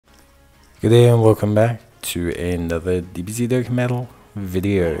Good day and welcome back to another DBZ Dokkan Metal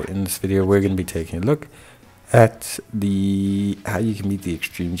video. In this video we're going to be taking a look at how you can beat the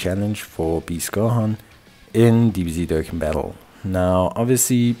extreme challenge for Beast Gohan in DBZ Dokkan Battle. Now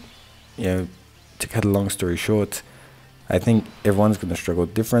obviously, to cut a long story short, I think everyone's going to struggle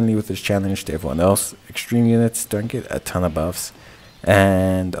differently with this challenge to everyone else. Extreme units don't get a ton of buffs,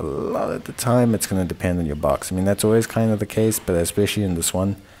 and a lot of the time it's going to depend on your box. I mean, that's always kind of the case, but especially in this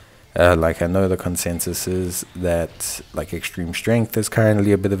one, I know the consensus is that extreme strength is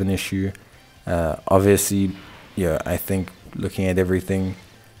currently a bit of an issue. Obviously, I think looking at everything,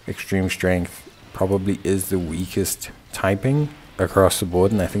 extreme strength probably is the weakest typing across the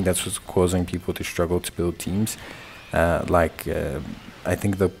board, and I think that's what's causing people to struggle to build teams. I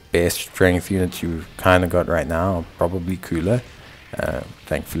think the best strength units you've kind of got right now are probably Cooler.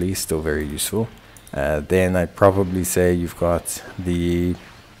 Thankfully, still very useful. Then I'd probably say you've got the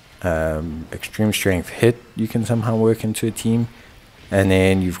extreme strength hit you can somehow work into a team, and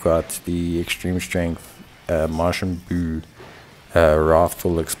then you've got the extreme strength Martian Boo,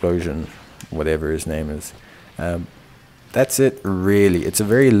 Wrathful Explosion, whatever his name is. That's it really. It's a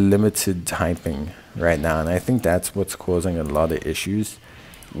very limited typing right now, and I think that's what's causing a lot of issues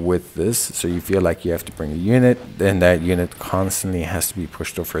with this. So you feel like you have to bring a unit, then that unit constantly has to be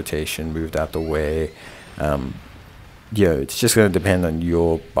pushed off rotation, moved out the way. It's just going to depend on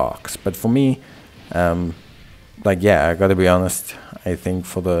your box. But for me, I gotta be honest, I think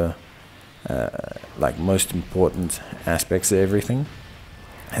for the most important aspects of everything,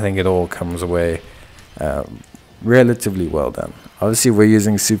 I think it all comes away relatively well done. Obviously we're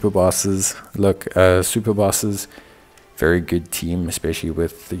using super bosses. Look, super bosses, very good team, especially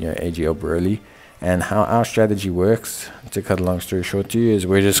with AGL Broly. And how our strategy works, to cut a long story short to you, is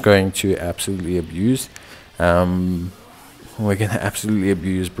we're just going to absolutely abuse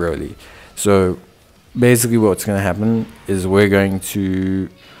Broly. So basically what's going to happen is we're going to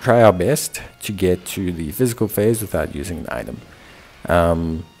try our best to get to the physical phase without using an item.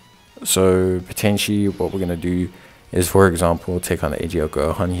 So potentially what we're going to do is, for example, take on the AGL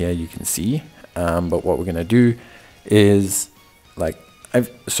Gohan here, you can see. But what we're going to do is,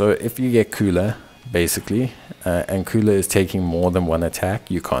 so if you get Cooler, basically, and Cooler is taking more than one attack,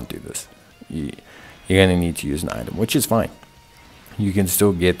 you can't do this. You're going to need to use an item, which is fine. You can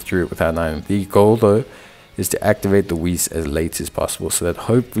still get through it without an item. The goal, though, is to activate the Whis as late as possible, so that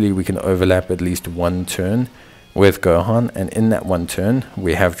hopefully we can overlap at least one turn with Gohan, and in that one turn,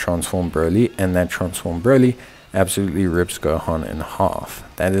 we have Transform Broly, and that Transform Broly absolutely rips Gohan in half.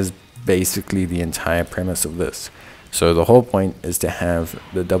 That is basically the entire premise of this. So the whole point is to have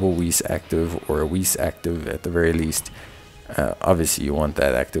the double Whis active, or a Whis active at the very least. Obviously you want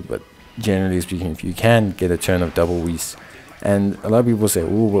that active, but generally speaking, if you can get a turn of double Whis. And a lot of people say,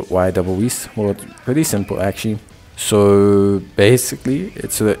 oh, why double Whis? Well, it's pretty simple actually. So basically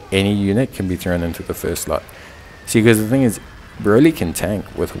it's so that any unit can be thrown into the first slot. See, because the thing is, Broly can tank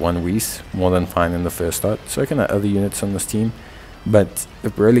with one Whis more than fine in the first slot, so can the other units on this team. But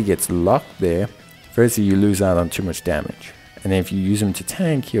if Broly gets locked there, firstly you lose out on too much damage, and then if you use him to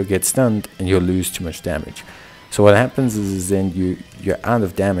tank, he'll get stunned and you'll lose too much damage. So what happens is then you're out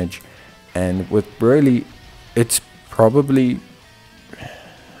of damage. And with Broly, it's probably,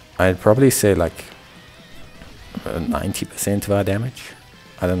 I'd probably say 90% of our damage.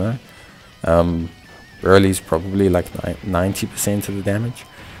 I don't know. Broly's probably 90% of the damage.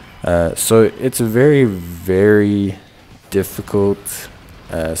 So it's a very, very difficult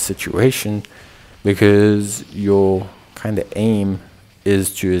situation, because your kind of aim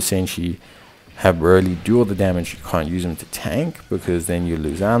is to essentially have Broly do all the damage. You can't use him to tank, because then you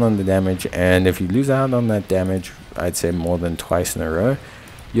lose out on the damage, and if you lose out on that damage, I'd say more than twice in a row,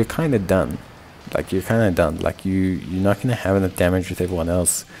 you're kind of done. You're not going to have enough damage with everyone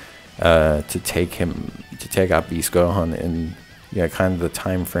else to take out Beast Gohan in kind of the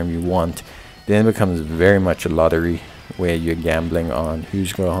time frame you want. Then it becomes very much a lottery, where you're gambling on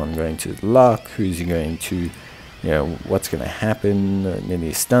who's Gohan going to lock, who's he going to, what's going to happen, and then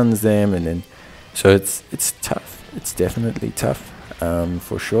he stuns them, and then so it's tough. It's definitely tough,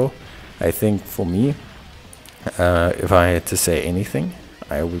 for sure. I think for me, if I had to say anything,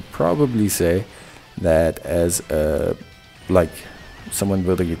 I would probably say that as someone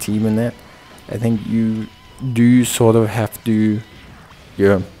building a team in that, I think you do sort of have to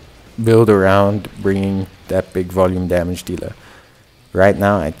build around bringing that big volume damage dealer. Right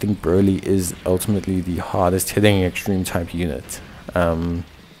now, I think Broly is ultimately the hardest hitting extreme type unit.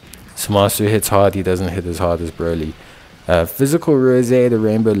 Smasu hits hard, he doesn't hit as hard as Broly. Physical Rose, the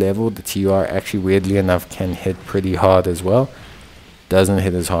rainbow level, the TR actually weirdly enough can hit pretty hard as well. doesn't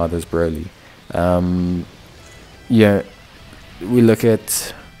hit as hard as Broly. Yeah, we look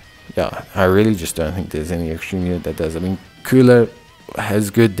at, yeah, I really just don't think there's any extreme unit that does. I mean, Cooler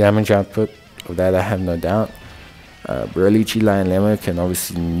has good damage output, of that I have no doubt. Broly, Chila, and Lemma can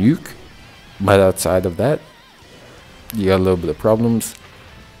obviously nuke, but outside of that, you got a little bit of problems.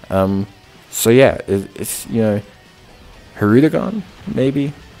 So yeah, it's, you know, Hirudegarn,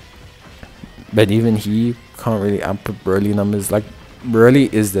 maybe, but even he can't really output Broly numbers. Like,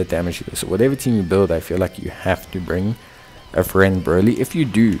 Broly is the damage dealer, so whatever team you build, I feel like you have to bring a friend Broly. If you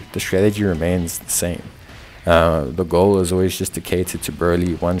do, the strategy remains the same. The goal is always just to cater to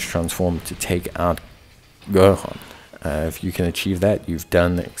Broly once transformed to take out Gohan. If you can achieve that, you've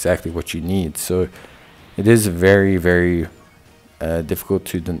done exactly what you need. So it is very, very difficult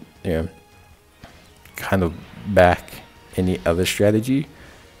to, you know, kind of back any other strategy.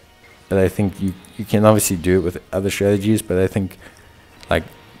 But I think you can obviously do it with other strategies, but I think like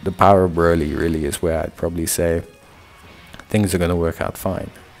the power of Broly really is where I'd probably say things are going to work out fine.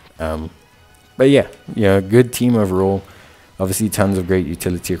 But yeah, you know, good team overall. Obviously tons of great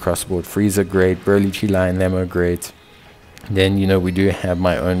utility across the board. Frieza great, Broly, Chila, and Lemma great. Then, you know, we do have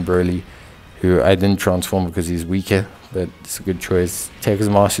my own Broly, who I didn't transform because he's weaker, but it's a good choice. Taker's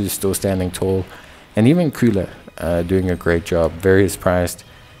Master is still standing tall, and even Cooler doing a great job. Very surprised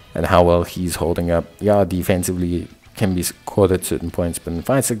at how well he's holding up. Yeah, defensively can be caught at certain points, but in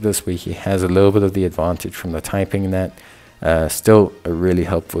fights like this where he has a little bit of the advantage from the typing in that, still a really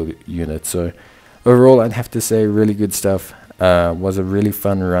helpful unit. So overall, I'd have to say really good stuff. Was a really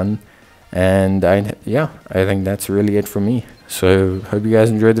fun run, and I think that's really it for me. So hope you guys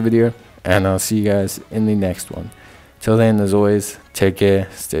enjoyed the video, and I'll see you guys in the next one. Till then, as always, take care,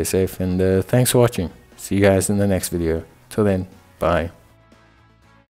 stay safe, and thanks for watching. See you guys in the next video. Till then, bye.